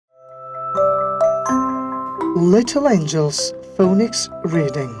Little Angels Phonics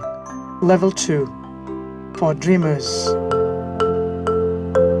Reading Level 2 for Dreamers.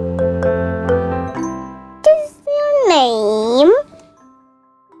 What is your name?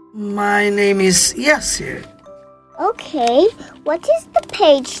 My name is Yeasir. Okay, what is the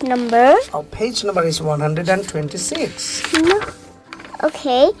page number? Our page number is 126.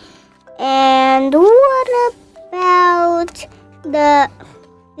 Okay, and what about the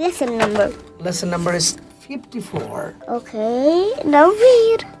lesson number? Lesson number is 54. Okay, now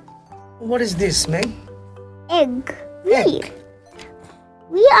read. What is this, Meg? Egg. Read. Egg.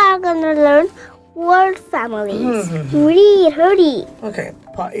 We are gonna learn word families. Read, hurry. Okay.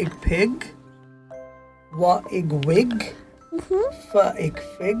 Pa egg pig. Wa egg wig. Fa egg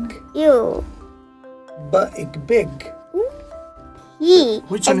fig. You. Ba egg big. He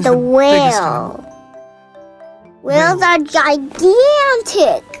Which one is is the the biggest whale. Whales are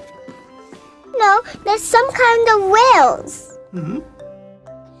gigantic. No, there's some kind of whales.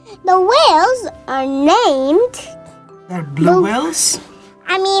 The whales are named. They're blue whales.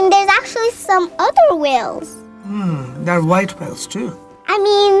 I mean, there's actually some other whales. They're white whales too. I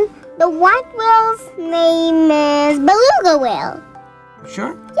mean, the white whale's name is beluga whale.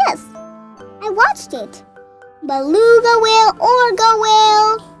 Sure? Yes, I watched it. Beluga whale, orga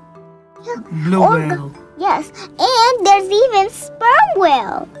whale. Blue whale. Yes, and there's even sperm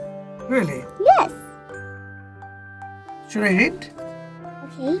whale. Really? Yes. Should I read?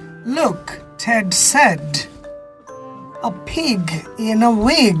 Okay. Look, Ted said. A pig in a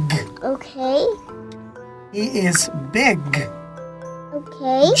wig. Okay. He is big.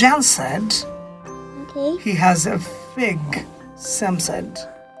 Okay. Jan said. Okay. He has a fig. Sam said.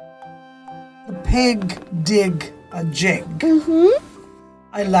 The pig dig a jig.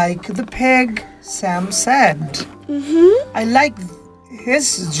 I like the pig, Sam said. I like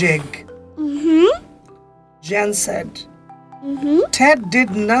his jig. Jan said. Ted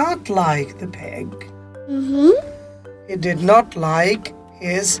did not like the pig. He did not like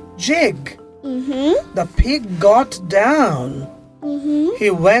his jig. The pig got down. He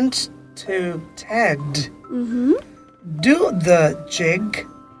went to Ted. Do the jig,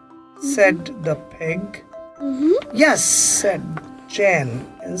 said the pig. Yes, said Jan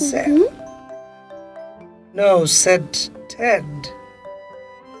and Sam. No, said Ted.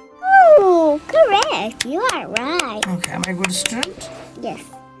 Oh, correct. You are right. Okay, am I a good student? Yes.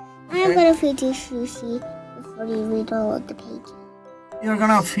 I'm going to feed you sushi before you read all of the pages. You're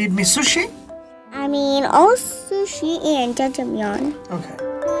gonna feed me sushi? I mean, all sushi and jjajangmyeon. Okay.